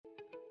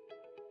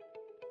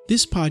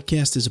This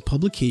podcast is a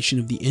publication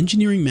of the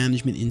Engineering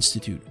Management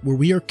Institute, where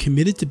we are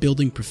committed to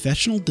building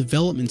professional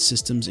development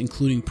systems,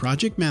 including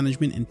project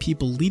management and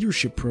people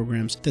leadership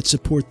programs that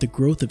support the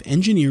growth of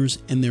engineers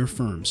and their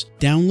firms.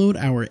 Download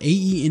our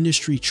AE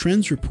Industry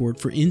Trends Report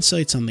for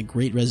insights on the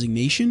Great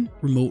Resignation,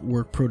 remote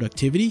work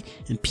productivity,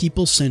 and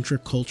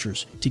people-centric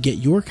cultures. To get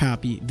your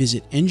copy,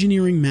 visit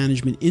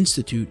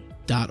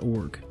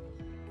engineeringmanagementinstitute.org.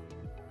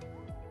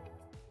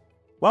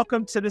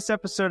 Welcome to this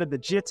episode of the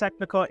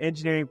Geotechnical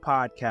Engineering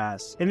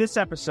Podcast. In this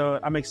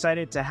episode, I'm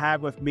excited to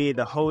have with me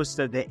the host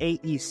of the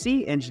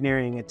AEC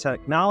Engineering and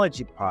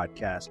Technology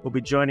Podcast. We'll be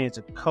joining as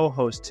a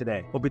co-host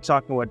today. We'll be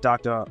talking with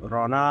Dr.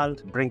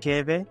 Ronald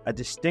Brinkeve, a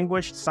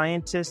distinguished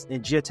scientist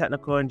in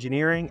geotechnical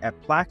engineering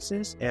at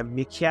Plaxis, and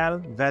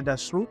Michiel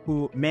Vedasroet,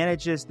 who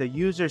manages the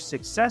user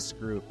success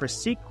group for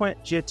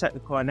Sequent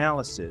Geotechnical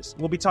Analysis.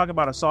 We'll be talking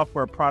about a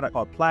software product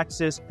called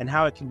Plaxis and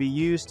how it can be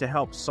used to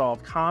help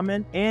solve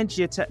common and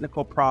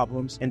geotechnical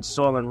problems in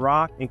soil and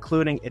rock,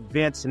 including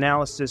advanced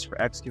analysis for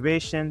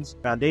excavations,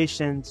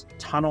 foundations,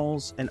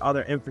 tunnels, and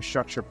other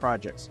infrastructure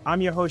projects.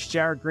 I'm your host,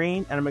 Jared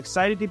Green, and I'm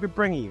excited to be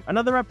bringing you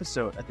another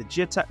episode of the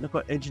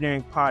Geotechnical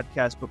Engineering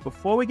Podcast. But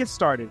before we get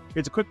started,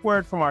 here's a quick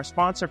word from our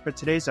sponsor for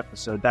today's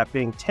episode, that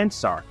being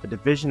Tensar, a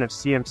division of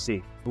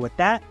CMC. And with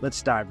that,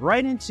 let's dive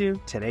right into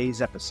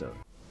today's episode.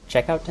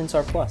 Check out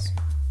Tensar Plus,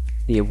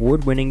 the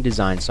award-winning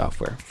design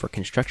software for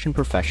construction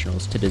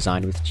professionals to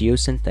design with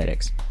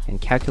geosynthetics and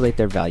calculate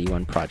their value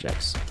on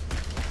projects.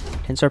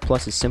 Tensar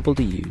Plus is simple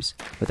to use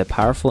with a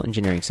powerful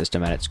engineering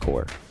system at its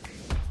core.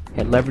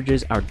 It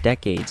leverages our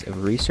decades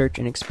of research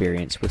and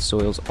experience with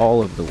soils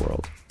all over the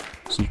world,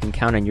 so you can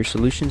count on your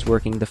solutions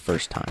working the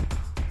first time,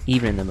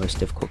 even in the most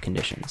difficult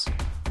conditions.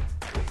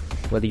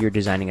 Whether you're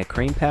designing a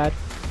crane pad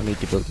or need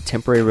to build a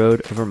temporary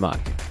road over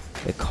muck,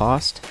 the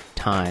cost,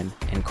 time,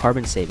 and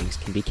carbon savings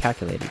can be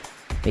calculated,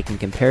 making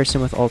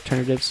comparison with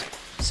alternatives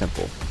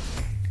simple.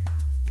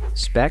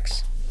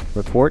 Specs,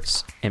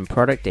 reports, and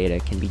product data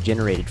can be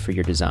generated for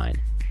your design,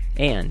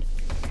 and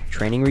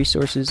training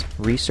resources,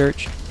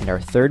 research, and our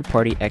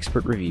third-party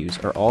expert reviews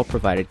are all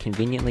provided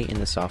conveniently in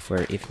the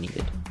software if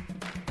needed.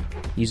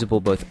 Usable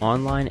both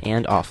online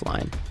and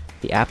offline,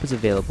 the app is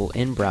available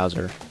in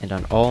browser and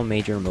on all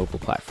major mobile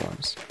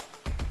platforms.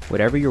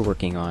 Whatever you're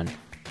working on,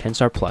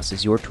 Tensar Plus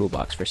is your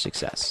toolbox for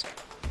success.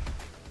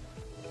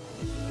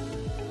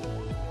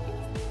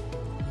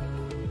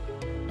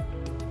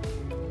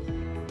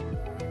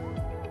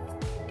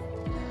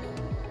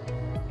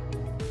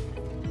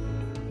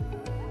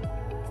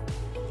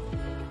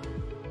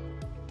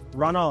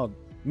 Ronald,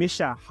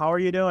 Misha, how are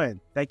you doing?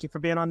 Thank you for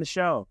being on the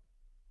show.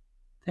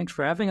 Thanks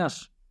for having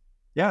us.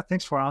 Yeah,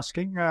 thanks for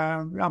asking.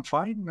 I'm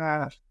fine.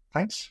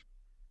 Thanks.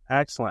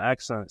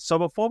 Excellent. So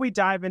before we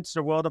dive into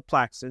the world of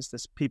Plaxis,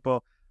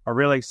 people are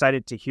really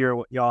excited to hear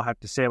what y'all have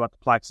to say about the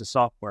Plaxis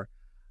software.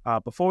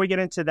 Before we get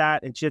into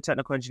that in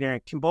geotechnical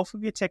engineering, can both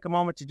of you take a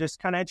moment to just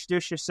kind of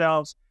introduce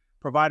yourselves,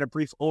 provide a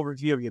brief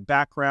overview of your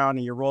background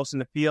and your roles in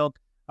the field?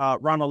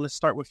 Ronald, let's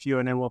start with you,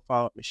 and then we'll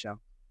follow up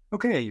Michelle.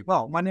 Okay,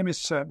 well, my name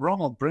is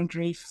Ronald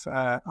Brinkeve.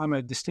 I'm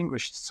a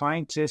distinguished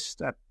scientist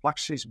at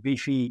Plaxis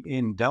BV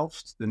in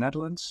Delft, the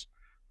Netherlands,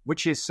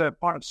 which is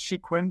part of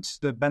Sequent,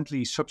 the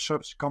Bentley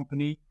subsurface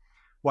company.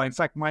 Well, in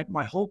fact,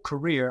 my whole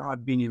career,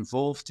 I've been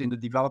involved in the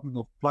development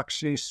of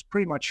Plaxis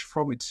pretty much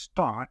from its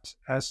start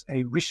as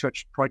a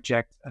research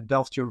project at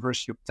Delft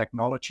University of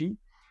Technology.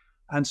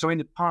 And so in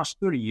the past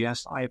 30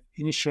 years, I've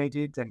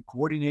initiated and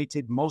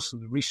coordinated most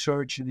of the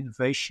research and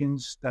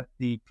innovations that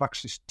the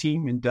Plaxis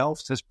team in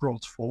Delft has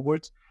brought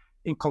forward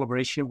in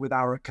collaboration with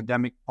our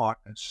academic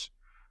partners.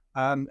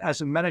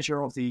 As a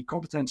manager of the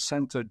Competence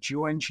Center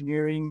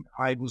Geoengineering,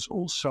 I was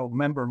also a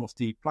member of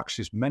the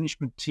Plaxis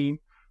management team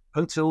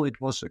until it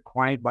was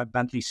acquired by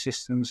Bentley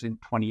Systems in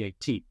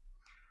 2018.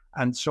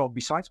 And so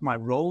besides my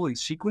role in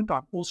Sequent,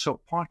 I'm also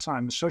a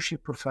part-time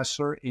associate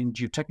professor in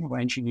geotechnical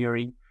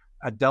engineering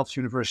at Delft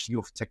University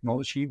of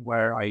Technology,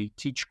 where I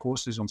teach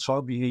courses on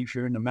soil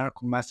behavior,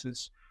 numerical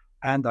methods,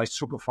 and I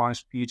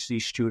supervise PhD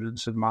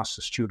students and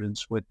master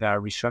students with their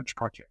research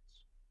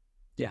projects.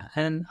 Yeah,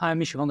 and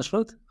I'm Michiel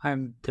Vedasroet.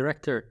 I'm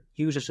Director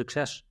User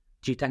Success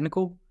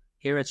Geotechnical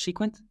here at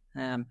Sequent.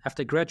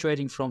 After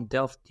graduating from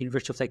Delft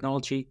University of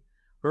Technology,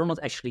 Ronald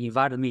actually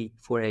invited me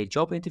for a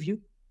job interview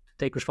to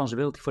take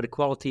responsibility for the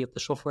quality of the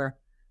software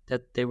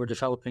that they were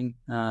developing,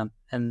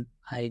 and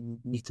I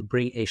need to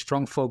bring a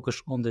strong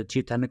focus on the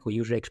geotechnical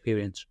user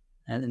experience.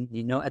 And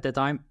at that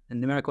time, the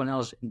numerical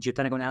analysis and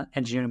geotechnical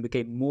engineering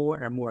became more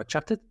and more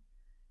accepted.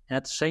 And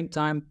at the same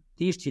time,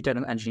 these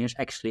geotechnical engineers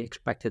actually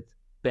expected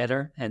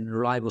better and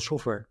reliable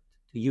software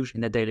to use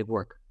in their daily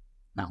work.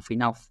 Now, if we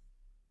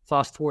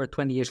fast forward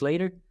 20 years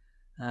later,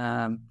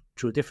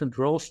 through different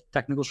roles,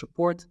 technical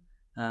support,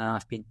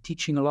 I've been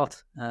teaching a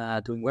lot,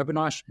 doing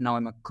webinars, and now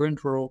in my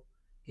current role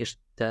is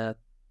the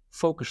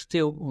focus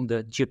still on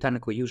the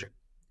geotechnical user.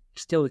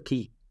 Still the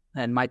key.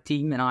 And my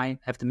team and I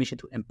have the mission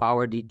to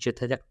empower the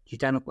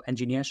geotechnical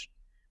engineers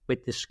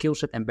with the skill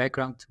set and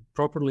background to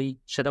properly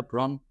set up,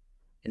 run,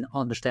 and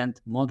understand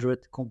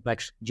moderate,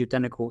 complex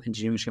geotechnical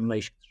engineering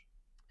simulations.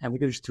 And we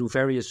do this through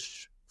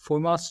various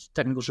formats,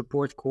 technical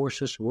support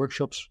courses,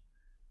 workshops,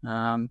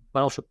 but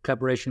also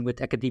collaboration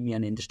with academia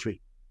and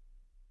industry.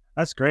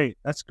 That's great.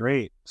 That's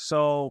great.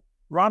 So,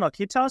 Ronald,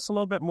 can you tell us a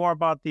little bit more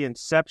about the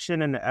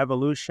inception and the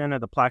evolution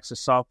of the Plaxis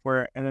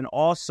software? And then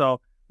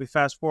also, we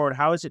fast forward,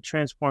 how has it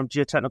transformed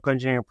geotechnical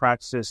engineering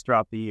practices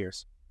throughout the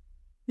years?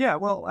 Yeah,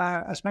 well,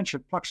 as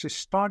mentioned, Plaxis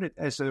started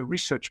as a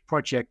research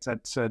project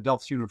at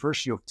Delft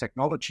University of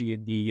Technology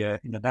in the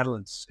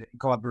Netherlands, in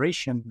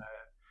collaboration,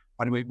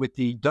 by the way, with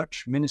the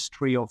Dutch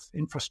Ministry of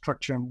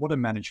Infrastructure and Water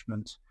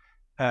Management,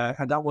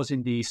 and that was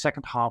in the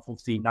second half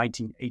of the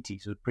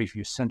 1980s, the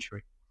previous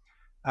century.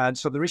 And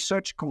so the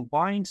research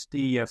combines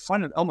the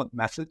finite element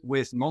method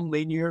with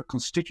nonlinear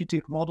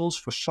constitutive models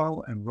for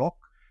soil and rock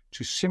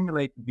to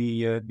simulate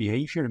the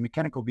behavior, the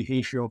mechanical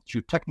behavior of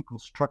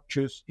geotechnical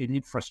structures in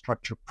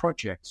infrastructure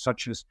projects,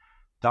 such as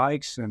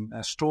dikes and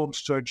storm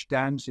surge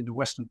dams in the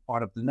western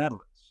part of the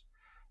Netherlands.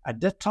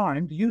 At that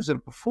time, the use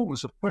and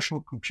performance of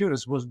personal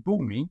computers was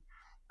booming,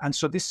 and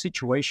so this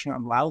situation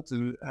allowed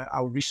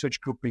our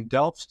research group in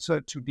Delft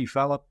to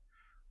develop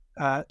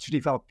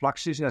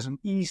Plaxis as an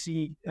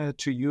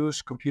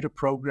easy-to-use computer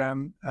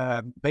program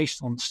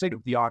based on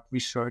state-of-the-art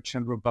research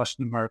and robust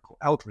numerical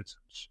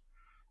algorithms.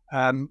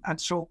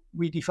 And so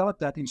we developed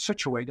that in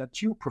such a way that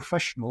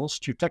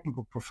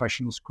geotechnical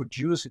professionals could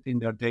use it in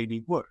their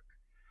daily work.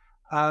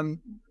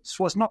 This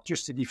was not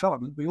just the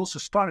development. We also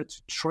started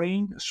to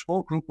train a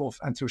small group of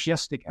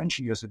enthusiastic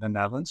engineers in the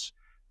Netherlands,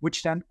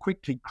 which then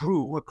quickly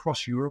grew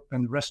across Europe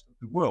and the rest of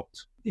the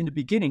world. In the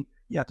beginning,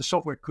 the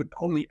software could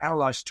only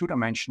analyze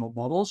two-dimensional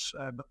models,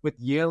 but with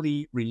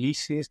yearly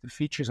releases, the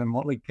features and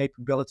modeling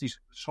capabilities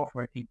of the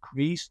software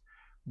increased,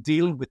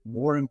 dealing with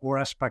more and more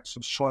aspects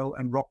of soil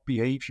and rock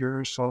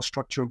behavior, soil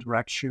structural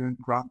direction,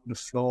 groundwater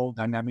flow,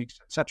 dynamics,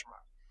 etc.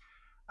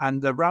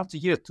 And around the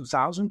year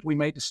 2000, we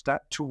made a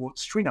step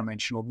towards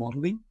three-dimensional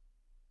modeling,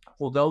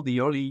 although the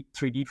early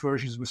 3D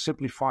versions were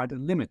simplified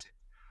and limited.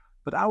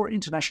 But our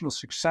international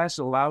success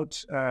allowed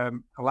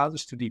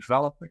us to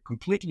develop a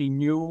completely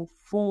new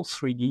full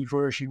 3D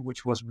version,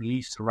 which was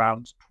released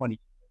around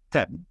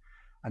 2010.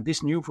 And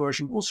this new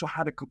version also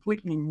had a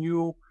completely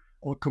new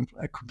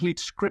a complete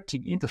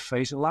scripting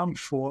interface, allowing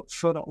for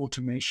further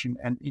automation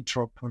and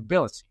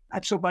interoperability.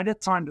 And so by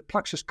that time, the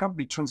Plaxis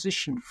company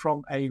transitioned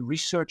from a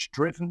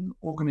research-driven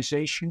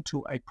organization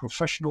to a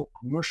professional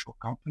commercial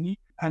company.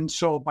 And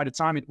so by the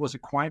time it was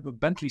acquired by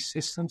Bentley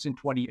Systems in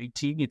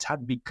 2018, it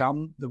had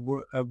become the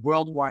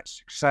worldwide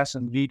success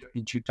and leader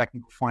in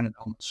geotechnical finite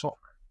element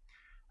software.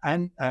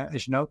 And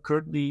as you know,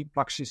 currently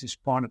Plaxis is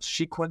part of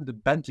Sequent, the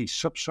Bentley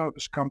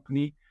subservice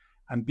company,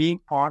 and being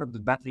part of the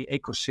Bentley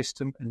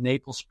ecosystem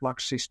enables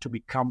Plaxis to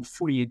become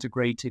fully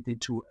integrated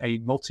into a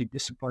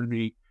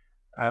multidisciplinary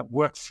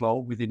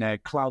workflow within a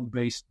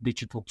cloud-based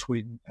digital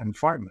twin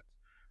environment.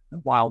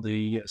 While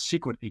the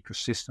Sequent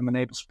ecosystem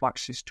enables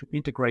Plaxis to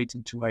integrate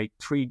into a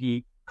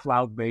 3D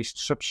cloud-based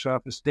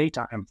subsurface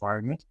data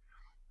environment,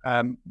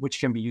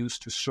 which can be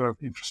used to serve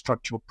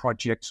infrastructural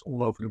projects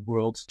all over the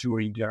world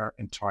during their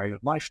entire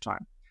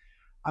lifetime.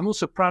 I'm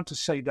also proud to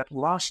say that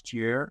last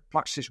year,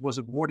 Plaxis was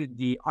awarded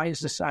the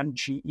ISSN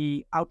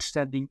GE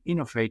Outstanding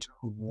Innovator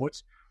Award,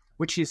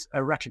 which is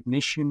a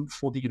recognition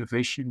for the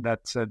innovation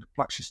that the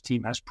Plaxis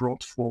team has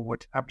brought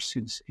forward ever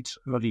since its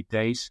early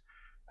days,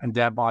 and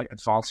thereby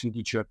advancing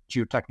the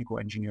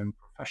geotechnical engineering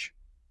profession.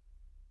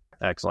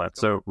 Excellent.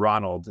 So,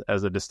 Ronald,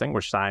 as a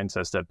distinguished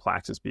scientist at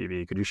Plaxis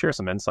BV, could you share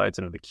some insights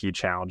into the key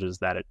challenges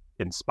that it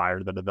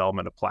inspired the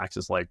development of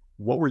Plaxis? Like,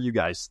 what were you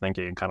guys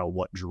thinking and kind of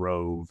what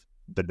drove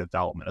the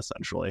development,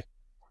 essentially?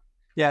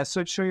 Yeah,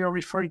 so you're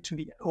referring to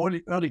the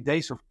early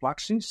days of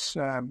Plaxis.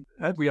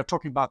 We are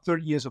talking about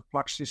 30 years of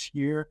Plaxis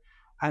here.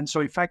 And so,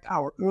 in fact,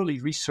 our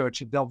early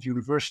research at Delft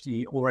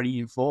University already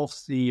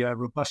involved the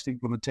robust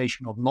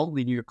implementation of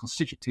nonlinear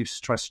constitutive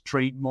stress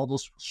strain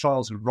models for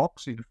soils and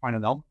rocks in the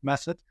finite element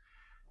method.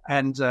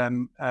 And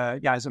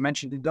as I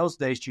mentioned, in those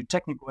days,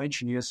 geotechnical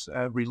engineers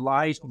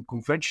relied on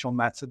conventional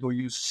methods or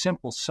used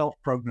simple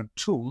self-programmed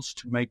tools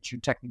to make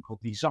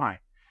geotechnical design.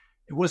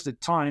 It was the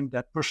time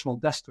that personal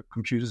desktop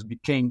computers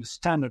became the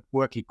standard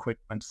work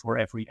equipment for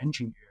every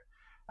engineer.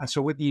 And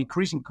so with the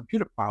increasing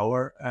computer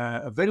power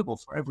available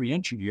for every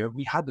engineer,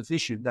 we had the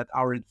vision that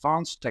our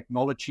advanced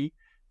technology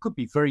could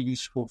be very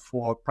useful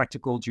for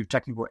practical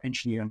geotechnical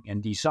engineering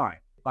and design.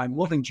 By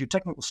modeling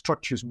geotechnical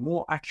structures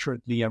more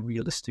accurately and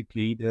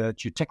realistically, the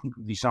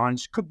geotechnical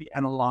designs could be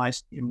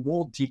analyzed in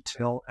more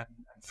detail and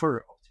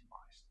further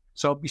optimized.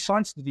 So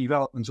besides the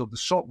development of the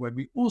software,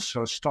 we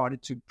also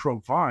started to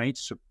provide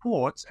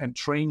support and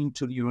training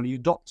to the early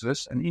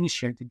adopters and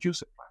initiated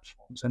user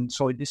platforms. And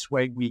so in this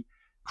way, we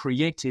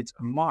created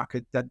a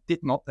market that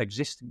did not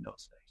exist in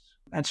those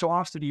days. And so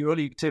after the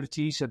early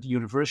activities at the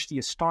university,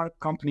 a startup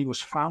company was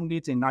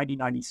founded in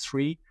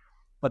 1993.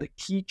 But a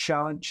key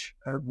challenge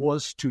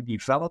was to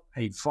develop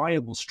a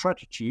viable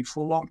strategy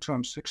for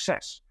long-term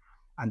success.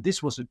 And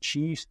this was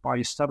achieved by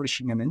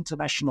establishing an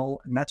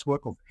international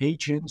network of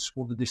agents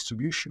for the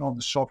distribution of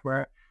the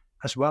software,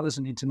 as well as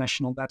an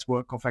international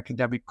network of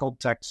academic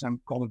contacts and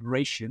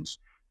collaborations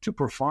to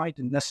provide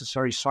the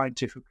necessary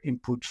scientific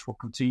input for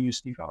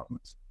continuous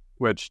development.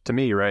 Which to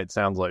me, right,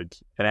 sounds like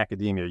in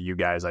academia, you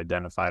guys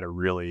identified a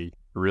really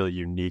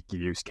unique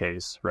use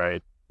case,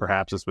 right?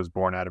 Perhaps this was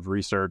born out of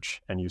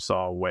research and you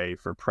saw a way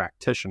for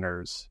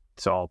practitioners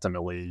to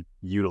ultimately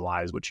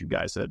utilize what you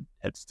guys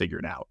had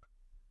figured out.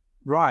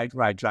 Right.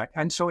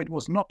 And so it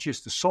was not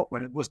just the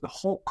software, it was the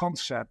whole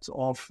concept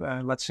of,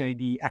 let's say,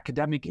 the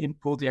academic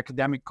input, the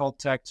academic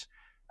contact,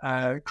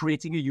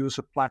 creating a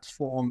user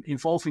platform,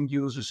 involving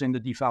users in the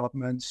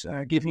developments,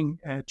 giving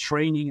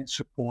training and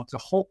support. The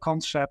whole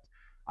concept,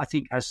 I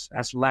think, has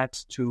led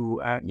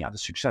to the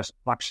success of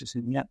Plaxis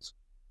in the end.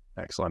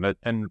 Excellent.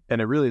 And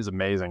it really is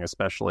amazing,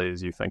 especially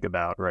as you think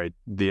about, right,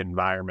 the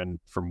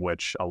environment from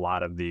which a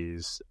lot of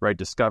these, right,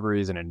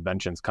 discoveries and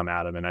inventions come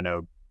out of. And I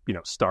know,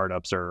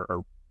 startups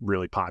are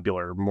really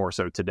popular more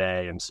so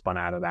today and spun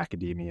out of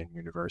academia and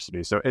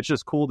university. So it's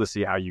just cool to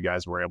see how you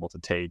guys were able to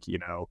take,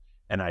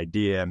 an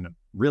idea and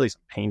really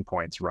some pain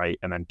points, right,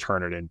 and then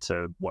turn it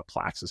into what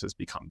Plaxis has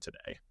become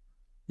today.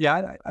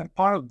 Yeah, and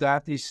part of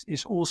that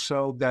is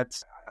also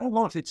that a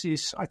lot of it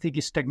is, I think,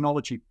 is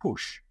technology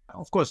push.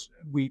 Of course,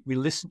 we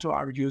listen to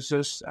our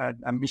users,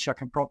 and Misha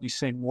can probably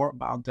say more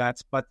about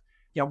that. But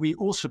yeah, we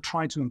also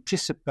try to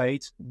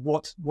anticipate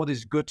what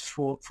is good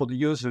for the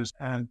users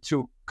and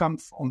to come,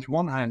 on the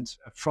one hand,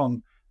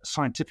 from a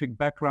scientific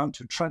background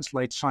to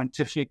translate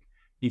scientific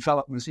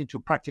developments into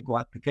practical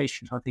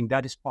applications. I think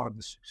that is part of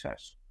the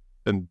success.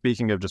 And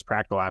speaking of just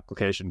practical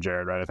application,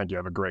 Jared, right, I think you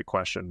have a great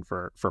question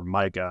for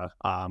Micah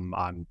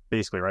on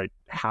basically, right,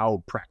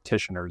 how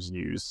practitioners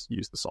use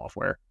the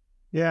software.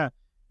 Yeah,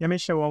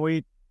 Misha, when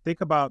we think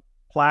about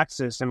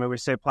Plaxis, we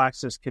say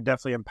Plaxis could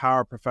definitely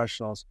empower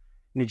professionals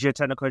in the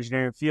geotechnical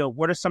engineering field.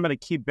 What are some of the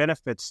key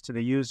benefits to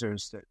the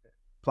users that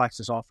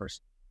Plaxis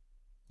offers?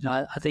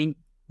 I think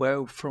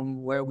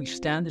from where we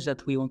stand is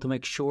that we want to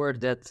make sure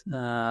that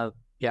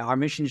our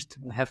mission is to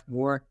have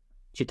more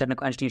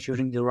geotechnical engineers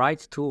using the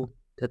right tool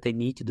that they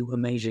need to do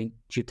amazing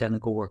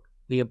geotechnical work.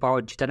 We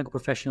empower geotechnical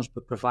professionals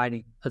by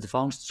providing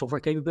advanced software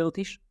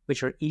capabilities,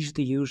 which are easy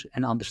to use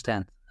and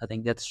understand. I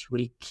think that's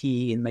really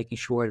key in making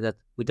sure that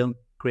we don't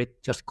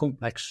create just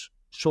complex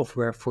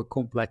software for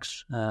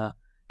complex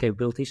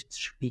capabilities. It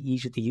should be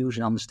easy to use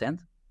and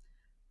understand.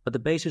 But the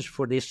basis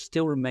for this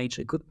still remains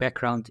a good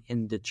background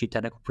in the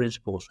geotechnical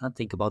principles.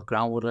 Think about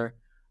groundwater,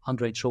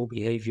 undrained soil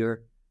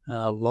behavior,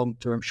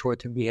 long-term,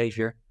 short-term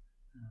behavior,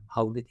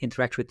 how it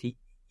interacts with the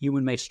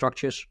human-made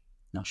structures.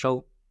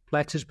 So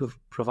Plaxis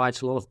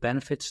provides a lot of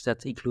benefits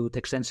that include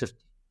extensive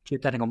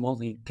geotechnical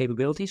modeling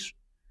capabilities,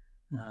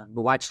 a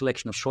wide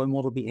selection of soil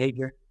model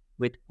behavior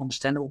with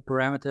understandable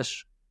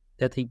parameters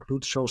that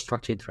include soil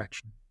structure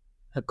interaction,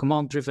 a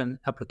command-driven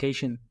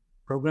application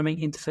programming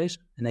interface,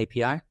 an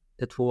API,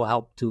 that will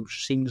help to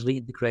seamlessly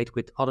integrate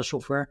with other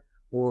software,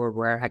 or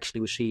where actually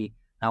we see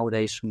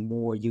nowadays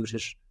more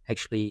users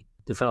actually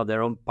develop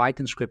their own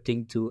Python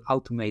scripting to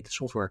automate the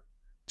software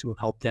to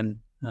help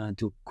them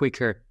do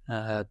quicker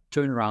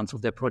turnarounds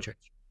of their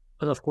projects.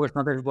 But of course,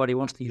 not everybody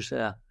wants to use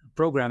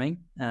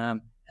programming,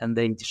 and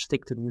they just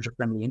stick to the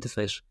user-friendly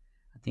interface.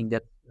 I think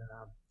that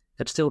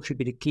still should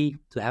be the key,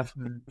 to have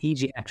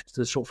easy access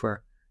to the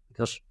software,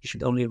 because you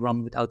should only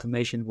run with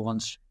automation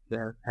once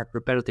you have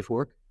repetitive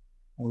work.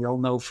 And we all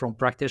know from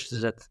practice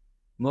that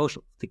most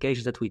of the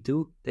cases that we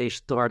do, they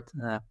start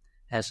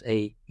as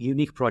a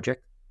unique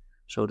project.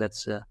 So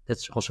that's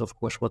also, of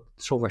course, what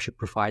software should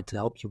provide to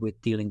help you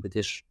with dealing with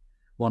this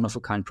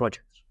one-of-a-kind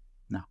projects.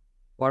 Now,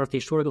 part of the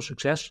historical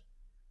success,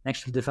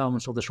 next to the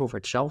developments of the software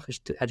itself, is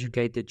to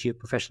educate the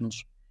geoprofessionals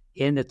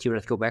in the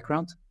theoretical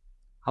background,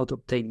 how to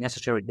obtain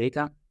necessary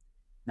data, and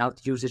how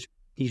to use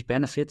these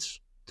benefits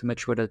to make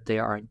sure that they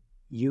are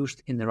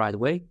used in the right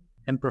way,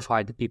 and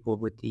provide the people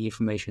with the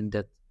information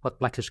that what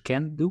Plaxis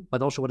can do,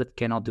 but also what it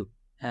cannot do.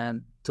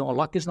 And to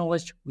unlock this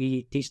knowledge,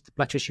 we teach the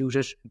Plaxis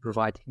users and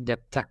provide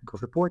in-depth technical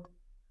support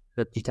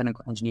that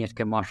geotechnical engineers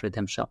can master it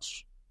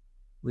themselves.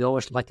 We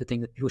always like to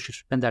think that people should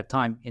spend their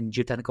time in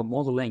geotechnical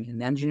modeling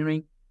and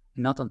engineering,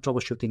 and not on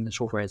troubleshooting the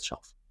software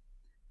itself.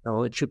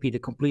 So it should be the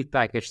complete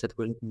package that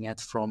we're looking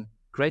at, from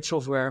great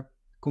software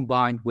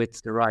combined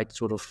with the right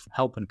sort of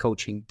help and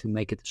coaching to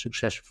make it a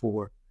success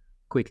for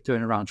quick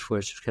turnarounds for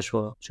a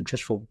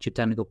successful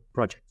geotechnical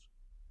projects.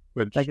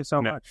 Thank you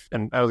so much.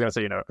 And I was going to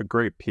say, a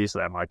great piece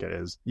of that, Micah,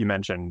 is you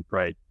mentioned,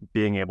 right,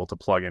 being able to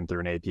plug in through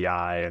an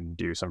API and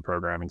do some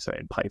programming, say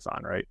in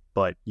Python, right?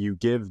 But you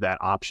give that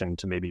option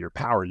to maybe your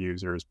power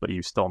users, but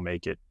you still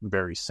make it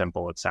very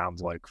simple, it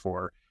sounds like,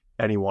 for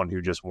anyone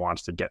who just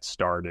wants to get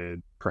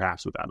started,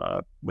 perhaps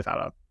without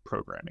a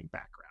programming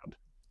background.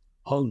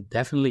 Oh,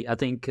 definitely. I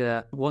think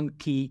one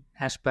key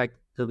aspect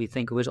that we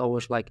think of is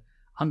always like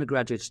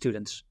undergraduate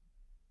students.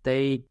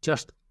 They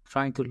just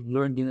trying to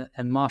learn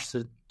and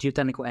master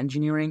geotechnical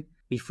engineering.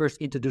 We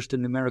first introduced the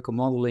numerical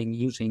modeling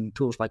using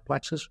tools like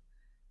Plaxis.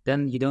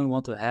 Then you don't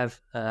want to have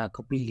a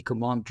completely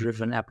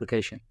command-driven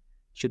application.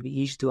 It should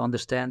be easy to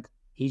understand,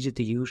 easy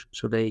to use,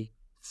 so they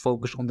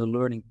focus on the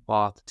learning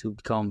path to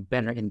become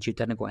better in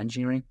geotechnical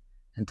engineering,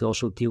 and to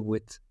also deal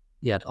with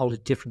all the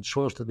different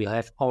soils that we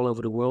have all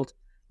over the world,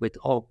 with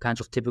all kinds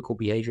of typical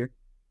behavior.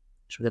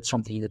 So that's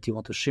something that you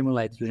want to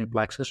simulate using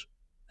Plaxis.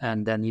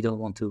 And then you don't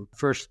want to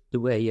first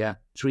do a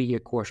 3-year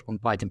course on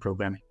Python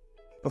programming.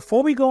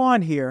 Before we go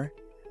on here,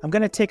 I'm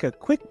going to take a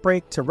quick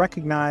break to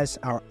recognize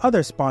our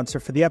other sponsor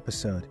for the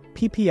episode,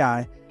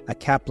 PPI, a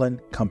Kaplan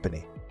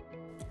company.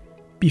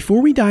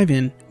 Before we dive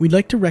in, we'd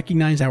like to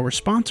recognize our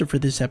sponsor for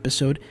this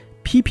episode,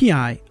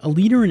 PPI, a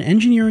leader in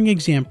engineering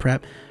exam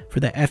prep for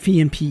the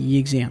FE and PE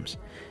exams.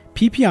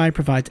 PPI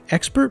provides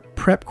expert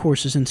prep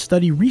courses and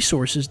study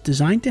resources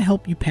designed to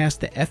help you pass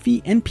the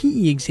FE and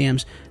PE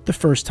exams the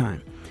first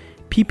time.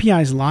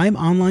 PPI's live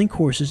online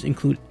courses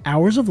include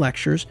hours of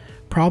lectures,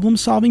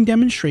 problem-solving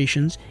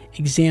demonstrations,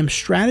 exam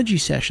strategy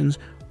sessions,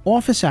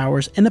 office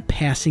hours, and a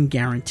passing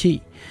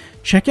guarantee.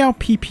 Check out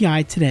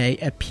PPI today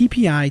at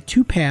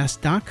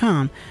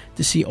ppi2pass.com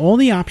to see all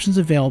the options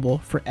available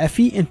for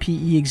FE and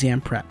PE exam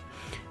prep.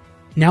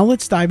 Now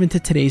let's dive into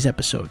today's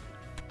episode.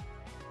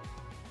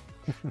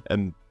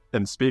 And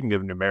speaking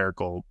of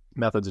numerical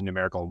methods and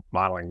numerical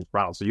modeling,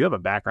 Ronald, so you have a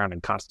background in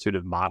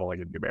constitutive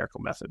modeling and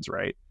numerical methods,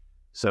 right?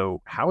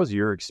 So how has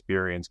your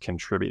experience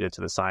contributed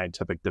to the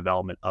scientific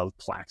development of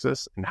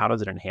Plaxis, and how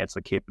does it enhance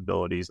the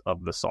capabilities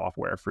of the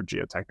software for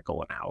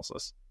geotechnical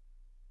analysis?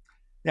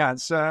 Yeah,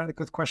 it's a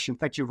good question.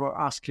 Thank you for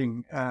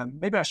asking.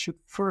 Maybe I should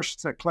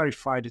first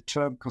clarify the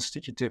term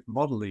constitutive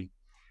modeling.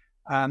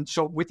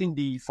 So within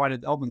the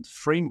finite element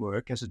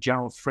framework, as a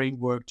general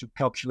framework to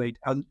calculate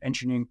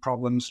engineering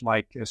problems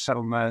like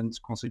settlement,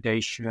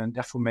 consolidation,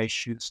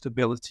 deformation,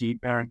 stability,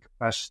 bearing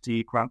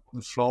capacity,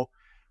 groundwater flow,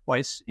 well,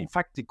 it's in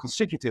fact the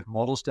constitutive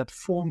models that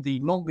form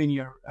the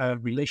nonlinear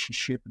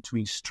relationship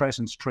between stress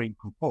and strain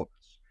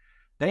components.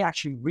 They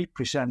actually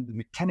represent the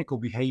mechanical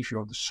behavior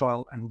of the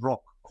soil and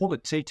rock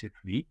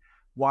qualitatively,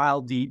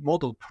 while the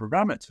model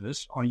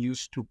parameters are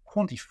used to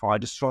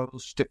quantify the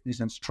soil's stiffness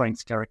and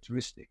strength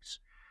characteristics.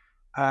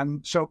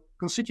 So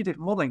constitutive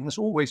modeling has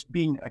always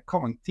been a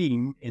common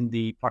theme in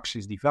the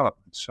Plaxis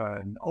developments.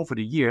 And over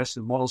the years,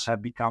 the models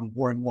have become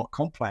more and more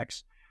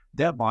complex,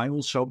 thereby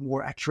also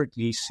more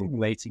accurately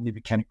simulating the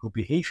mechanical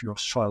behavior of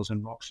soils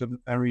and rocks under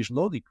various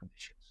loading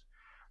conditions.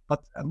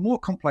 But more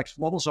complex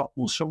models are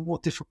also more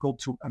difficult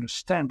to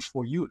understand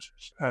for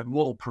users.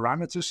 Model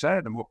parameters,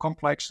 the more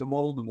complex the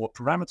model, the more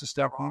parameters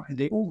there are, and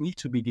they all need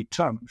to be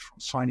determined from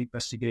site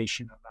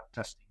investigation and lab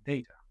testing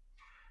data.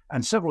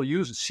 And several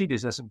users see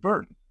this as a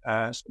burden.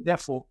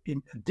 Therefore,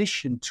 in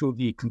addition to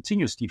the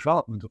continuous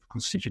development of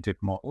constitutive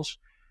models,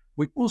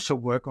 we also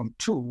work on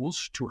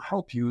tools to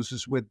help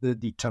users with the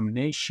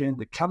determination,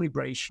 the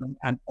calibration,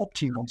 and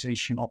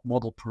optimization of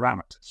model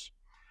parameters.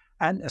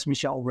 And as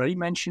Michel already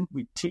mentioned,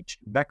 we teach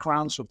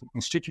backgrounds of the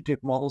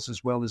constitutive models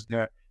as well as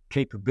their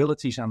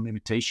capabilities and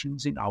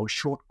limitations in our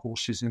short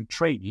courses and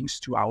trainings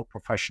to our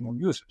professional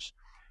users.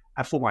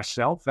 And for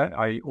myself,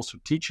 I also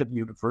teach at the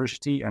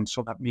university, and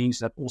so that means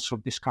that also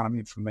this kind of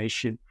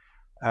information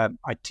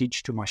I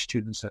teach to my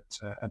students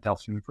at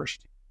Delft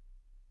University.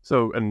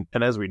 So, and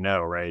as we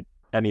know, right,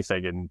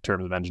 anything in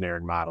terms of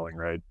engineering modeling,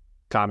 right,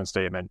 common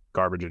statement,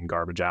 garbage in,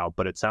 garbage out.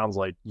 But it sounds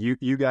like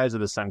you guys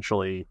have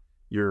essentially,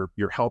 you're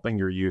helping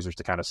your users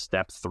to kind of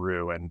step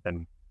through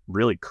and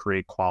really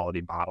create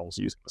quality models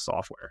using the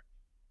software.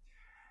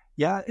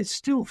 Yeah, it's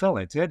still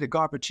valid. The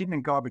garbage in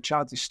and garbage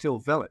out is still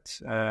valid.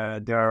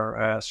 There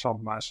are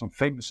some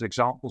famous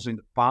examples in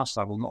the past.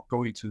 I will not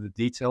go into the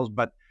details,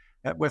 but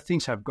where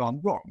things have gone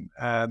wrong.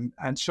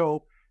 And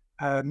so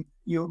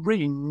you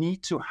really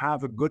need to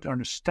have a good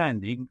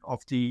understanding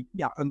of the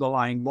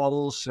underlying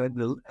models,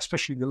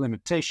 especially the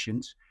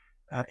limitations,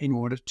 in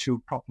order to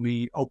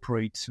properly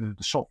operate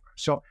the software.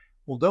 So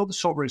although the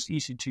software is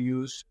easy to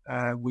use,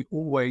 we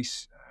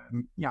always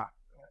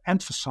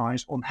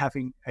emphasize on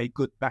having a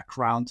good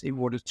background in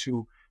order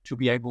to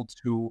be able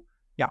to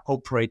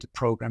operate the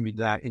program in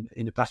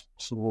the best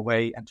possible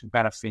way and to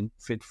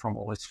benefit from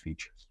all its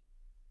features.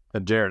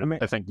 And Jared,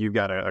 I think you've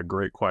got a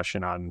great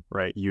question on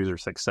user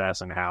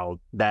success and how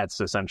that's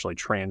essentially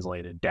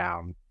translated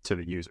down to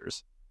the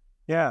users.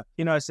 Yeah,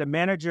 as a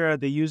manager of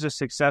the user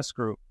success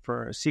group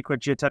for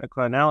Sequent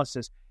Geotechnical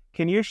Analysis,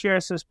 can you share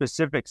some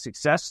specific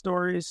success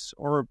stories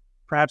or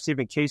perhaps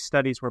even case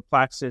studies where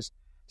Plaxis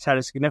has had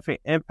a significant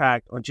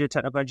impact on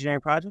geotechnical engineering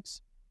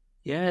projects?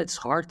 Yeah, it's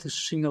hard to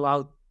single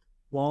out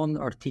one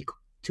or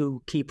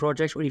two key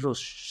projects or even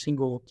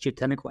single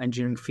geotechnical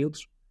engineering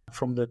fields.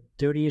 From the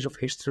 30 years of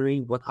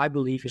history, what I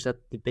believe is that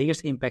the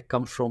biggest impact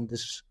comes from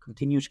this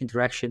continuous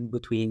interaction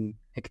between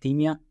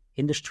academia,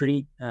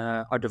 industry,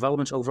 our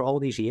developments over all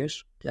these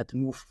years that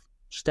move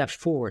steps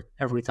forward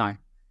every time.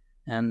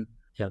 And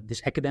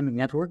this academic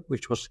network,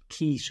 which was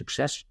key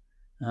success,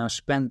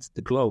 spanned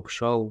the globe.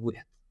 So we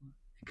had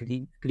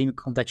academic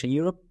contacts in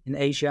Europe, in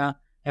Asia,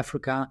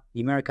 Africa, the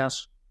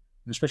Americas,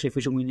 and especially if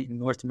we zoom in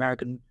North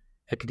American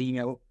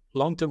academia.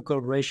 Long-term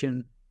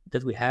collaboration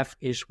that we have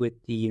is with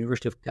the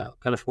University of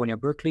California,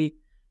 Berkeley,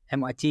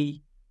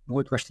 MIT,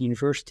 Northwestern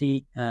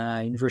University,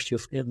 University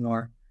of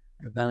Illinois,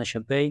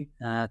 Urbana-Champaign,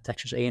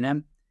 Texas A&M.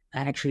 And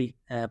actually,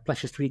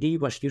 Plaxis 3D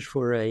was used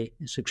for a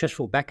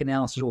successful back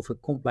analysis of a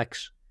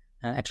complex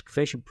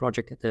excavation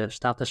project at the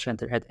Stata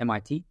Center at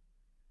MIT.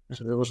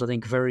 So that was, I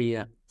think,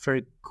 very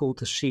cool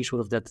to see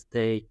sort of that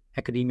the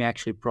academia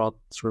actually brought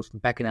sort of the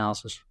back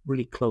analysis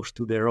really close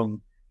to their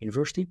own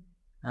university.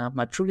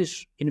 But through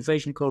this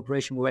innovation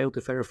collaboration, we were able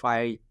to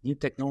verify new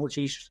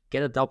technologies,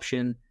 get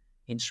adoption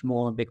in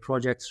small and big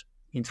projects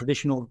in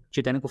traditional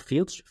geotechnical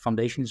fields,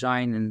 foundation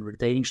design and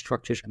retaining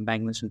structures,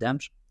 embankments and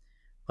dams.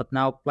 But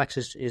now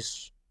Plaxis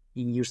is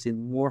being used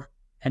in more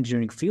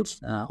engineering fields,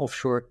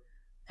 offshore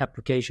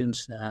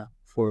applications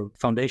for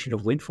foundation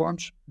of wind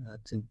farms,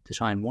 to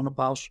design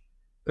monopiles,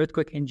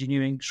 earthquake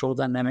engineering, soil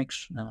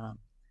dynamics.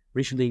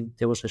 Recently,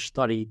 there was a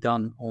study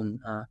done on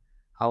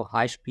how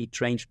high-speed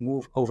trains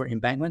move over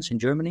embankments in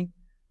Germany.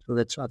 So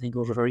that's, I think,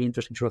 also very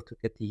interesting to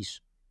get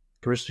these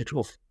characteristics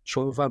of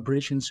soil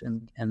vibrations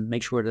and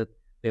make sure that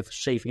we have a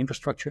safe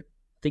infrastructure.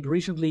 I think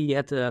recently you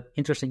had an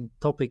interesting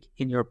topic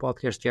in your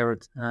podcast,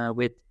 Jared,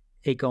 with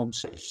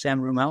AECOM's Sam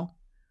Rummel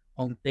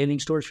on tailing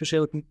storage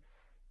facility,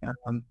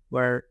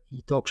 where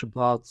he talks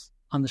about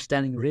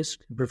understanding risk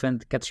to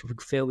prevent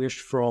catastrophic failures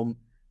from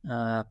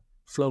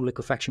flow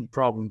liquefaction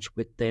problems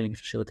with tailing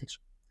facilities.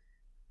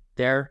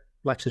 There,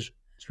 Plaxis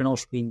has been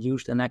also being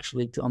used and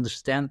actually to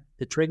understand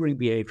the triggering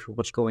behavior of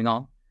what's going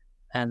on.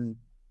 And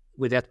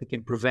with that, we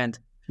can prevent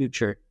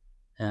future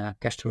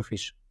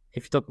catastrophes.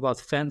 If you talk about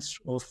fans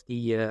of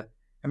the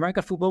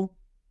American football,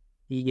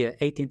 the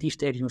AT&T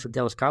Stadium of the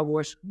Dallas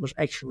Cowboys was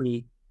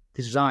actually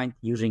designed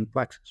using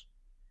Plaxis.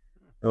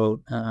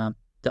 So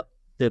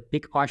the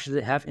big arches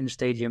they have in the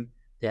stadium,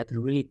 they had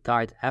really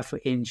tight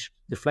half-inch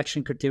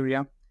deflection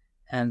criteria,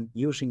 and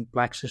using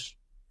Plaxis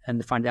and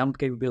the fine diameter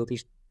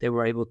capabilities, they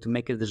were able to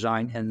make a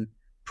design and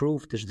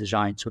prove this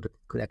design so that it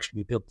could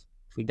actually be built.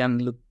 If we then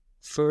look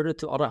further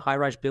to other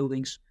high-rise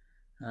buildings,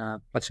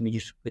 Plaxis is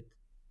used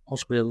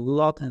with a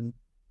lot and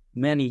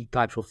many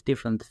types of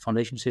different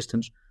foundation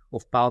systems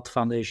of piled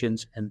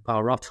foundations and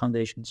pile raft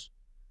foundations.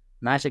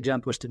 Nice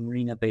example is the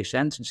Marina Bay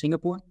Sands in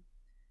Singapore.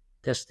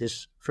 There's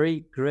this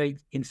very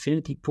great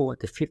infinity pool at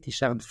the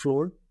 57th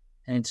floor,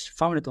 and it's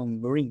founded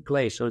on marine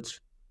clay, so it's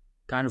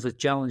kind of a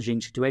challenging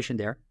situation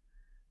there.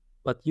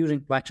 But using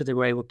Plaxis, they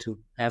were able to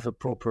have a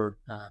proper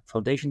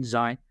foundation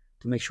design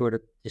to make sure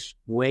that this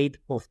weight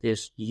of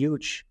this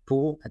huge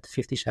pool at the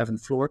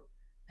 57th floor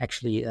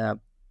actually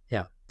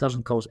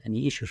doesn't cause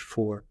any issues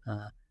for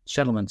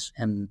settlements,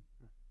 and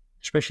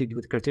especially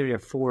with the criteria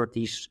for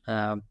these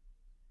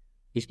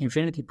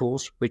infinity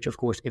pools, which of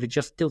course, if it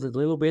just tilted a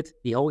little bit,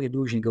 the whole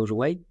illusion goes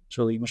away.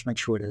 So you must make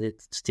sure that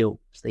it still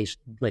stays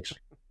in place.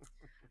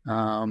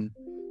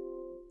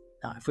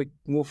 Now, if we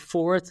move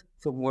forward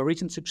for more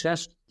recent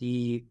success,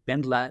 the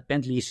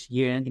Bentley's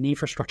Year in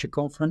Infrastructure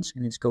Conference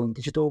and its Going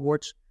Digital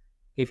Awards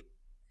gave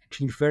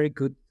actually a very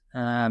good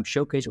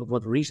showcase of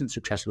what recent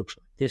success looks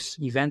like. This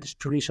event is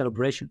truly a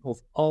celebration of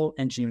all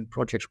engineering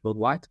projects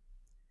worldwide.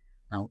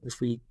 Now, if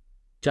we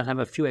just have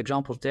a few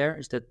examples there,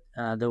 is that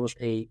there was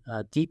a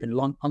deep and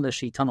long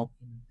undersea tunnel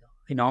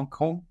in Hong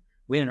Kong,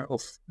 winner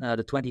of the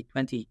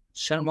 2020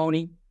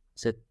 ceremony.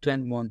 It's the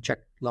Tuen Mun Chek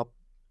Lap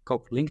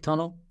Kok Link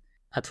Tunnel.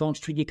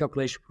 Advanced 3D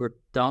calculations were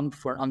done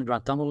for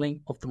underground tunneling,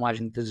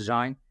 optimizing the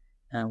design,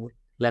 and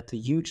led to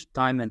huge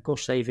time and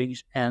cost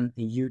savings and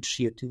a huge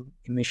CO2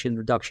 emission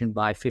reduction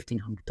by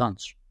 1,500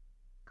 tons.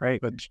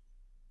 Great.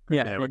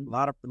 Yeah, a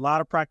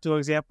lot of practical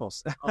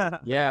examples.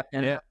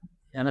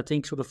 And I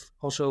think sort of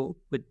also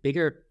with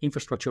bigger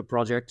infrastructure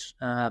projects,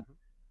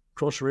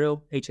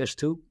 Crossrail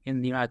HS2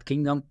 in the United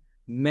Kingdom,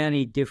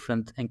 many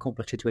different and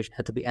complex situations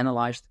had to be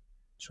analyzed.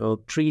 So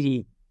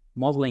 3D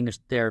modeling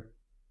is their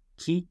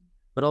key,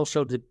 but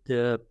also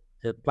the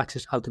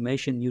Plaxis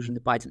automation using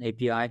the Python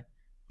API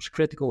was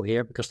critical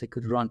here because they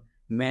could run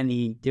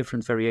many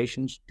different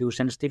variations, do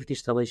sensitivity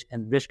studies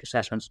and risk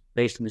assessments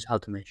based on this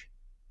automation.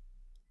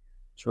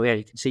 So yeah,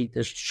 you can see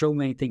there's so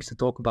many things to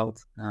talk about.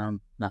 Now,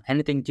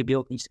 anything to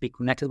build needs to be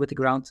connected with the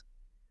ground.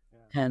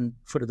 Yeah. And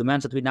for the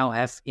demands that we now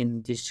have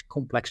in these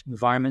complex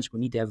environments, we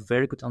need to have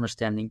very good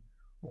understanding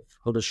of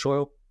how the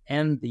soil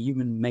and the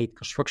human-made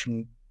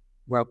construction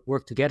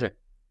work together.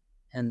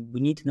 And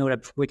we need to know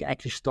that before we can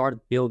actually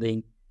start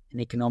building an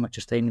economic,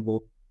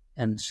 sustainable,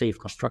 and safe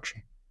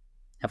construction.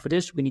 And for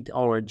this, we need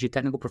our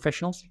geotechnical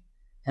professionals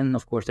and,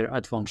 of course, their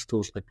advanced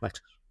tools like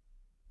Plaxis.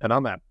 And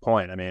on that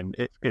point, I mean,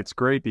 it's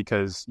great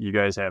because you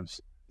guys have,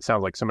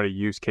 sounds like so many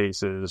use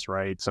cases,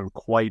 right? Some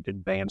quite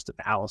advanced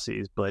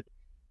analyses, but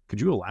could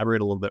you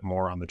elaborate a little bit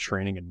more on the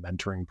training and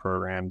mentoring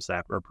programs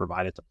that are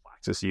provided to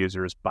Plaxis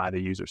users by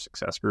the user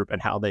success group and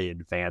how they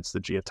advance the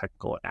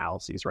geotechnical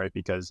analyses, right?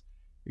 Because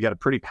you got a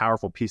pretty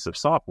powerful piece of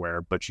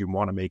software, but you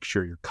want to make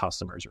sure your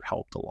customers are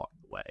helped along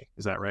the way.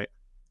 Is that right?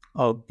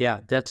 Oh, yeah,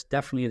 that's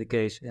definitely the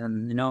case.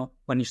 And, you know,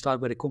 when you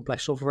start with a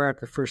complex software,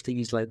 the first thing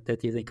is like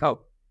that you think,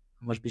 oh,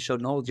 I must be so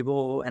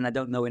knowledgeable and I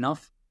don't know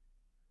enough.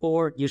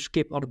 Or you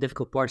skip all the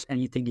difficult parts and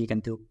you think you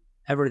can do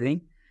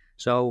everything.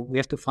 So we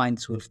have to find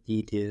sort of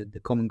the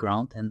common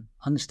ground, and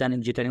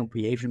understanding geotechnical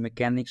behavior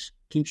mechanics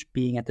keeps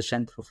being at the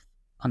center of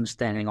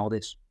understanding all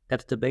this.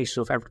 That's the basis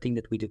of everything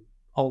that we do.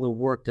 All the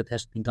work that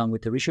has been done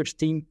with the research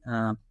team,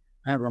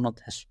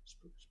 Ronald has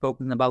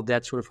spoken about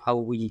that, sort of how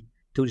we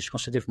do this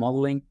constitutive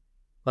modeling,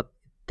 but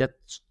that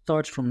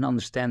starts from an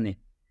understanding.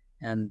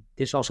 And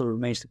this also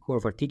remains the core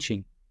of our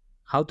teaching,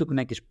 how to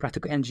connect this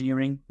practical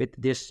engineering with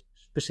this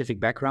specific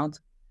background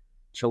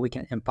so we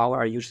can empower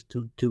our users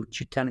to do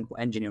geotechnical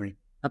engineering,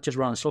 not just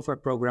run a software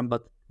program,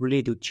 but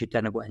really do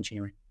geotechnical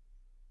engineering.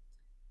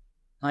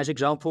 Nice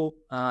example,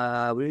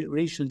 we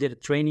recently did a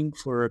training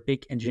for a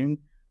big engineering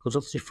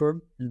consultancy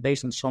firm, and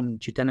based on some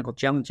geotechnical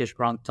challenges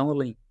around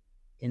tunneling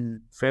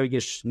in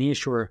various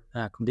nearshore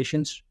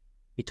conditions,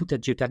 we took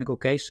that geotechnical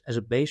case as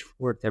a base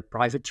for their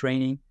private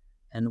training,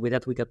 and with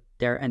that we got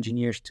their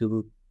engineers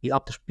to be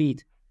up to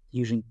speed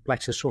using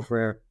Plaxis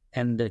software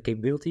and the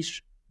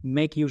capabilities,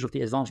 make use of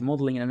the advanced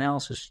modeling and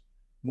analysis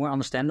more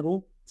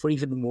understandable for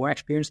even more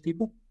experienced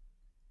people.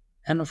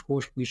 And of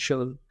course, we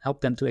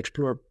help them to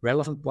explore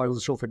relevant part of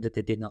the software that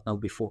they did not know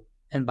before.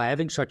 And by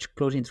having such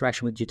close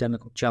interaction with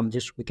geotechnical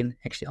challenges, we can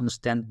actually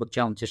understand what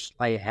challenges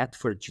lie ahead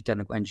for the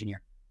geotechnical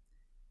engineer.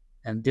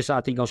 And this,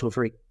 I think, also a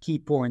very key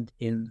point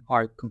in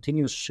our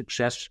continuous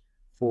success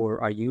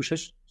for our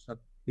users. So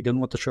we don't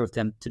want to serve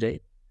them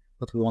today,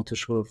 but we want to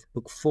sort of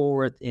look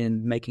forward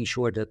in making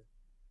sure that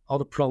all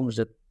the problems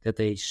that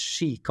they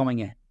see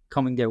coming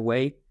their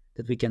way,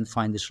 that we can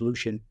find the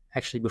solution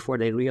actually before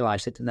they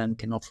realize it, and then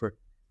can offer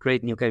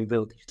great new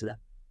capabilities to them.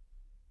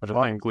 Which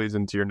I think leads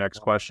into your next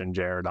question,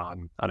 Jared,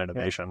 on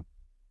innovation.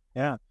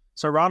 Yeah.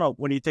 So Ronald,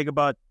 when you think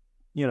about,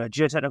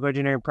 geotechnical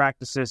engineering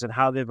practices and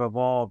how they've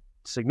evolved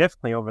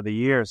significantly over the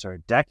years or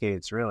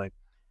decades, really,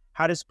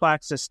 how does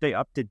Plaxis stay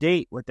up to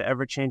date with the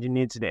ever-changing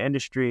needs of the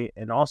industry?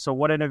 And also,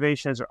 what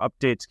innovations or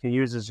updates can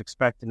users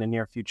expect in the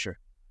near future?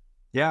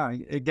 Yeah,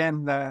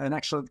 again, an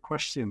excellent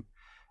question.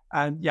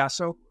 And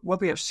so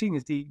what we have seen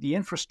is the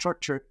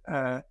infrastructure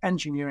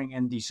engineering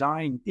and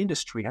design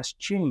industry has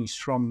changed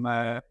from,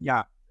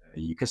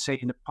 you can say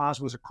in the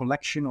past was a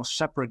collection of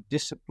separate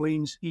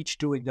disciplines, each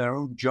doing their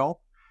own job.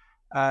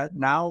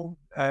 Now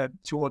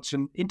towards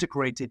an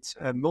integrated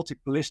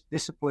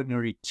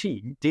multidisciplinary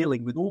team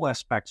dealing with all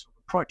aspects of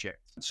the project.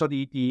 So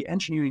the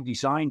engineering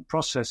design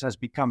process has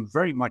become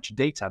very much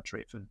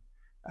data-driven.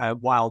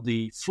 While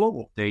the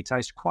flow of data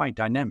is quite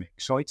dynamic.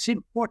 So it's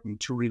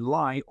important to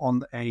rely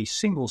on a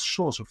single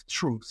source of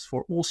truth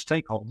for all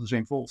stakeholders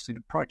involved in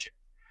the project.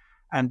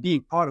 And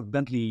being part of the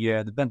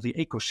Bentley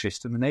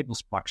ecosystem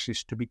enables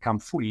Plaxis to become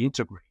fully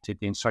integrated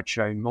in such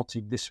a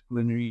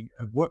multidisciplinary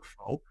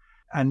workflow.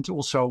 And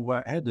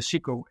also the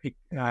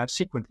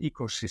Sequent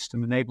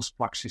ecosystem enables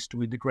Plaxis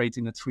to integrate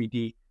in a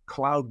 3D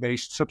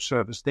cloud-based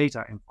subsurface data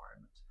environment.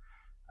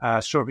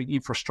 Serving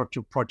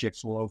infrastructure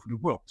projects all over the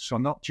world. So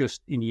not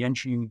just in the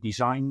engineering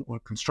design or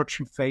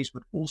construction phase,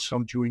 but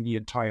also during the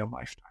entire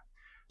lifetime.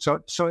 So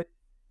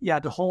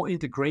the whole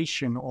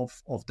integration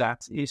of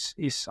that is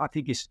I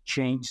think is a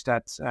change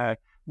that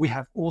we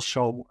have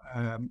also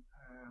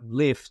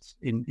lived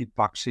in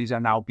Plaxis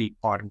and now be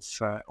part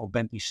of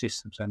Bentley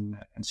systems and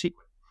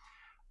Sequent.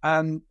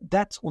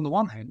 That on the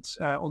one hand.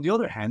 On the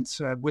other hand,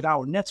 with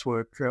our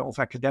network of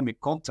academic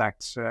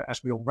contacts,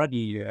 as we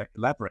already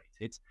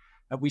elaborated,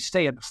 we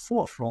stay at the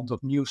forefront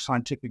of new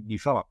scientific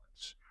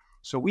developments.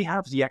 So we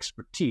have the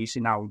expertise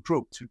in our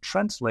group to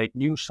translate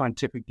new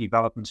scientific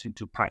developments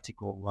into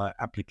practical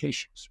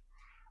applications.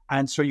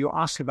 And so you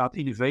ask about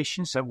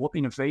innovations and what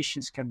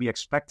innovations can be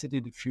expected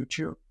in the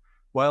future.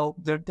 Well,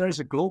 there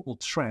is a global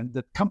trend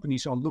that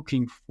companies are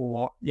looking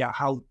for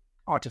how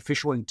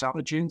artificial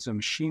intelligence and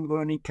machine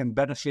learning can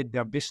benefit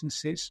their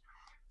businesses.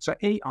 So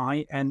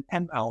AI and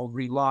ML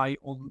rely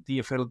on the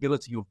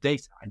availability of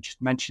data. I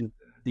just mentioned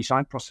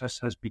design process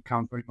has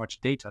become very much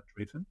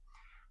data-driven.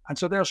 And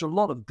so there's a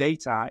lot of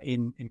data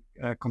in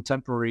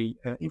contemporary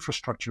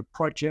infrastructure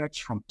projects,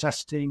 from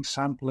testing,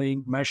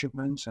 sampling,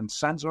 measurements, and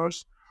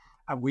sensors.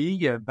 And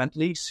we,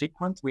 Bentley,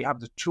 Sequent, we have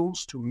the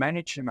tools to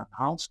manage and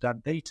enhance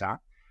that data.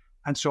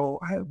 And so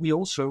we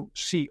also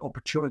see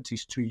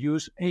opportunities to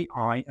use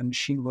AI and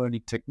machine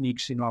learning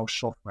techniques in our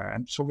software.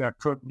 And so we are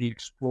currently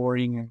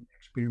exploring and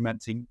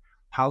experimenting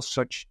how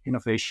such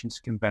innovations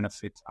can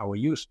benefit our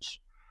users.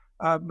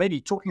 Maybe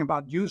talking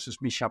about users,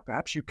 Misha,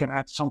 perhaps you can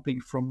add something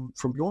from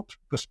your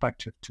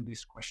perspective to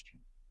this question.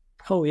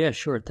 Oh, yeah,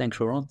 sure. Thanks,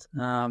 Laurent.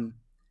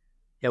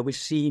 We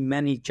see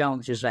many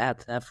challenges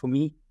ahead. For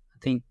me, I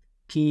think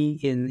key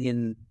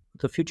in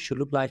what the future should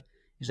look like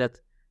is that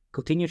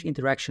continuous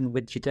interaction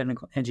with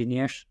geotechnical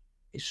engineers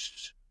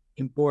is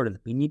important.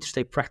 We need to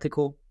stay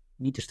practical,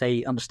 we need to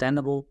stay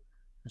understandable,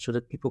 so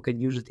that people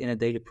can use it in a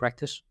daily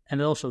practice. And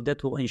also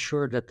that will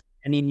ensure that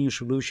any new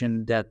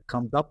solution that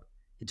comes up,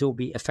 it will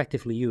be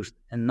effectively used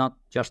and not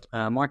just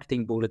a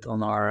marketing bullet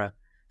on our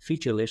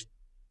feature list.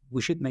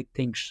 We should make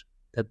things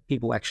that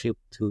people actually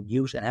to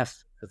use and have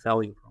a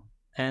value from.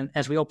 And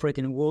as we operate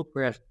in a world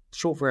where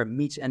software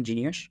meets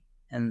engineers,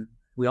 and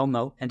we all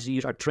know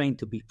engineers are trained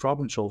to be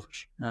problem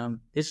solvers.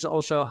 This is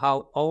also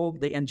how all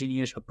the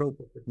engineers approach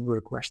the new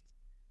request.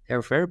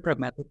 They're very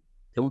pragmatic.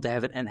 They want to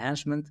have an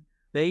enhancement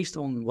based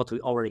on what we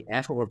already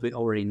have or what we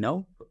already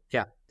know.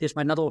 this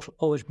might not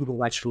always be the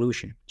right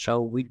solution.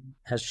 So we,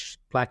 as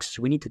Plaxis,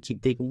 we need to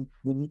keep digging.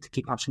 We need to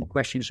keep asking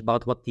questions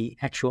about what the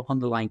actual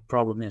underlying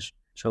problem is.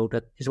 So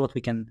that is what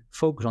we can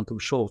focus on to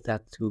solve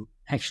that, to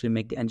actually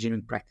make the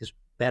engineering practice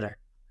better.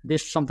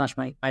 This sometimes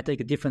might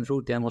take a different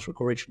route than was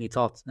originally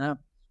thought.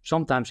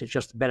 Sometimes it's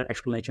just a better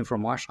explanation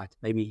from our side.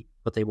 Maybe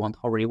what they want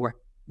already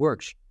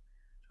works.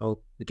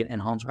 So we can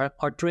enhance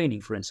our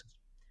training, for instance.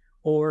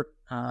 Or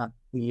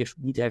we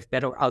need to have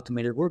better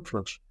automated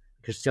workflows,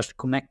 because it's just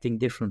connecting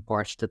different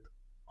parts that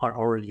are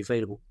already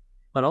available.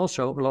 But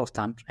also, a lot of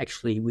times,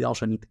 actually, we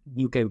also need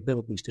new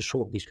capabilities to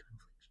solve these kind of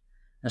things.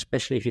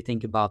 Especially if you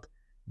think about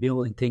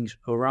building things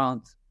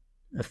around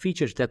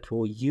features that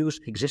will use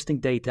existing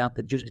data,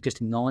 that use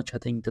existing knowledge. I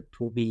think that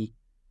will be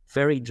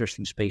very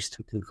interesting space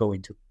to go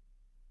into.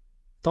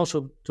 It's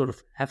also sort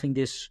of having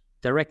this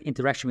direct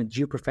interaction with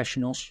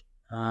geoprofessionals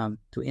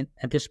to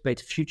anticipate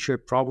future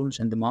problems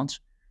and demands.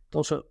 It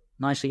also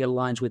nicely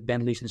aligns with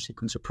Bentley's and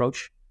Sequent's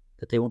approach,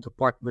 that they want to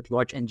partner with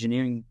large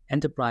engineering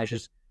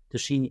enterprises to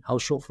see how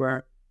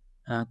software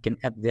can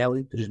add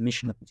value to this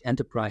mission of these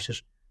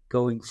enterprises,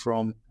 going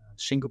from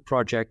single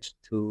projects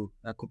to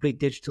complete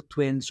digital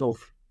twins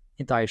of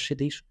entire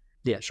cities.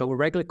 So a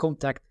regular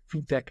contact,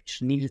 feedback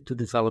is needed to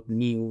develop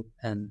new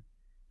and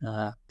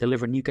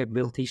deliver new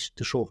capabilities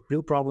to solve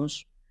real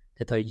problems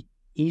that are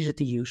easy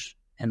to use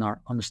and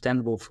are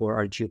understandable for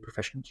our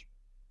geoprofessionals.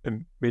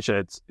 And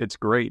Misha, it's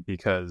great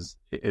because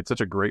it's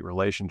such a great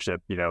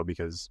relationship,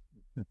 because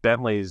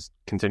Bentley's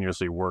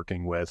continuously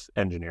working with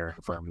engineering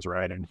firms,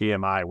 right? And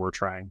EMI, we're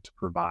trying to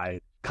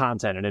provide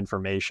content and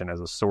information as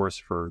a source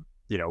for,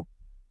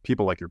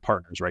 people like your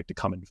partners, right, to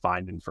come and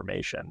find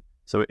information.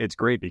 So it's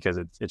great because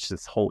it's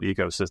this whole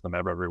ecosystem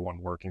of everyone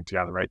working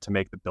together, right, to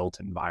make the built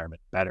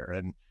environment better.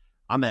 And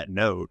on that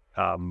note,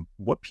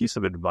 what piece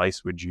of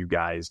advice would you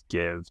guys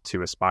give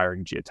to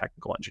aspiring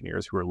geotechnical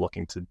engineers who are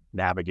looking to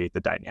navigate the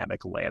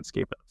dynamic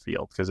landscape of the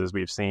field? Because as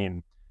we've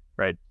seen,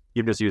 right,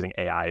 even just using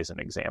AI as an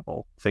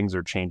example, things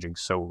are changing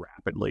so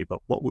rapidly.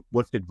 But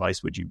what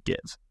advice would you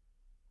give?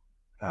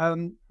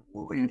 In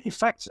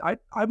fact,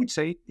 I would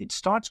say it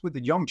starts with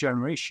the young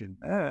generation.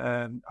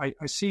 I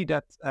see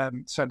that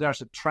so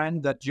there's a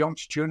trend that young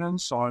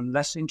students are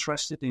less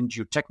interested in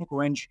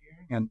geotechnical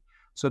engineering, and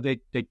so they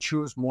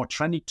choose more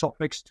trendy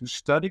topics to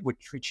study,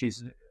 which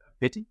is a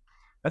pity.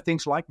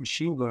 Things like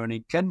machine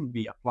learning can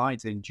be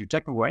applied in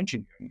geotechnical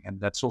engineering, and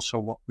that's also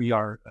what we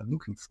are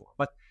looking for.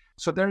 But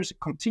so there is a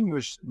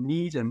continuous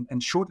need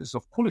and shortage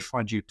of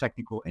qualified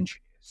geotechnical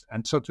engineers.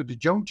 And so to the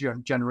young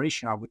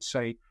generation, I would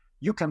say,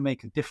 you can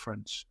make a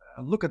difference.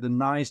 Look at the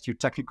nice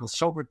geotechnical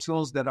software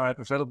tools that are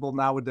available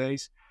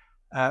nowadays,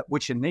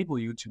 which enable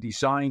you to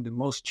design the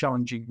most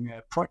challenging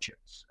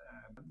projects.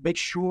 Make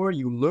sure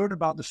you learn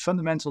about the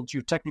fundamental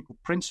geotechnical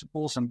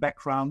principles and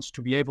backgrounds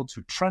to be able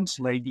to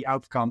translate the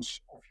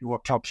outcomes of your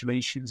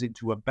calculations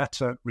into a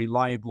better,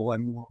 reliable,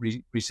 and more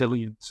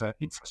resilient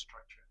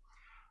infrastructure.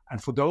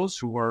 And for those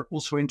who are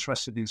also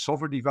interested in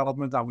software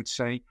development, I would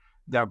say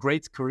there are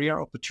great career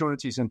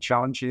opportunities and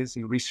challenges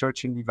in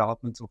research and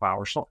development of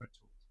our software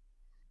tools.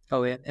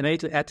 Oh, yeah. And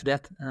to add to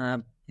that,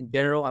 in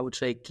general, I would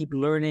say keep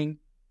learning,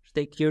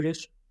 stay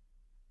curious.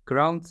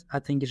 Ground, I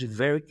think, is a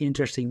very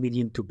interesting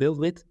medium to build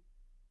with,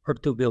 or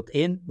to build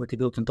in, or to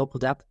build on top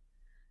of that.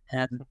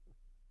 And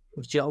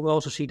we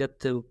also see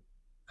that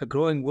a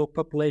growing world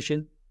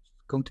population is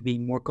going to be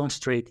more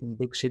concentrated in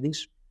big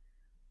cities.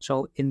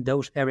 So in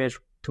those areas,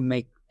 to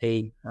make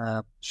a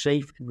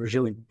safe and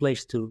resilient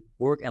place to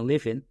work and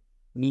live in,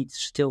 we need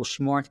still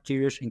smart,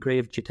 curious, and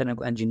creative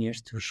geotechnical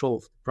engineers to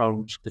solve the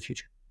problems of the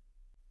future.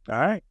 All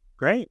right,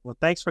 great. Well,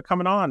 thanks for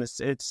coming on. It's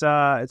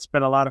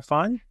been a lot of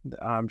fun.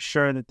 I'm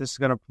sure that this is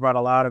going to provide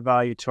a lot of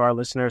value to our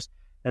listeners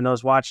and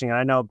those watching.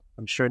 And I'm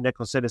sure Nick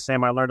will say the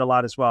same. I learned a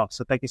lot as well.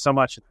 So thank you so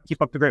much.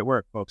 Keep up the great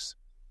work, folks.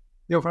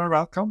 You're very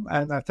welcome,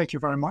 and thank you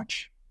very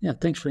much. Yeah,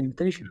 thanks for the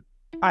invitation.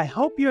 I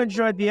hope you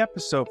enjoyed the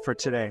episode for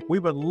today. We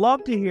would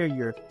love to hear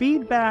your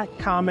feedback,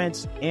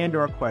 comments, and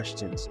or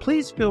questions.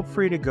 Please feel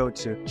free to go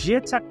to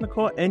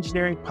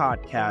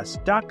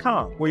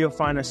geotechnicalengineeringpodcast.com, where you'll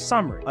find a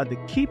summary of the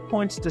key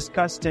points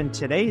discussed in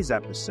today's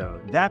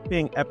episode, that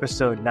being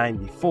episode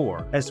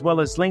 94, as well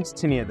as links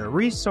to any of the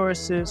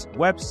resources,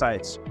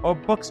 websites, or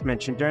books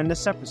mentioned during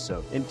this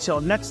episode. Until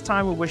next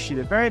time, we wish you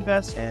the very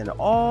best and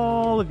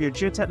all of your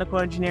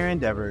geotechnical engineering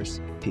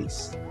endeavors.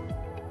 Peace.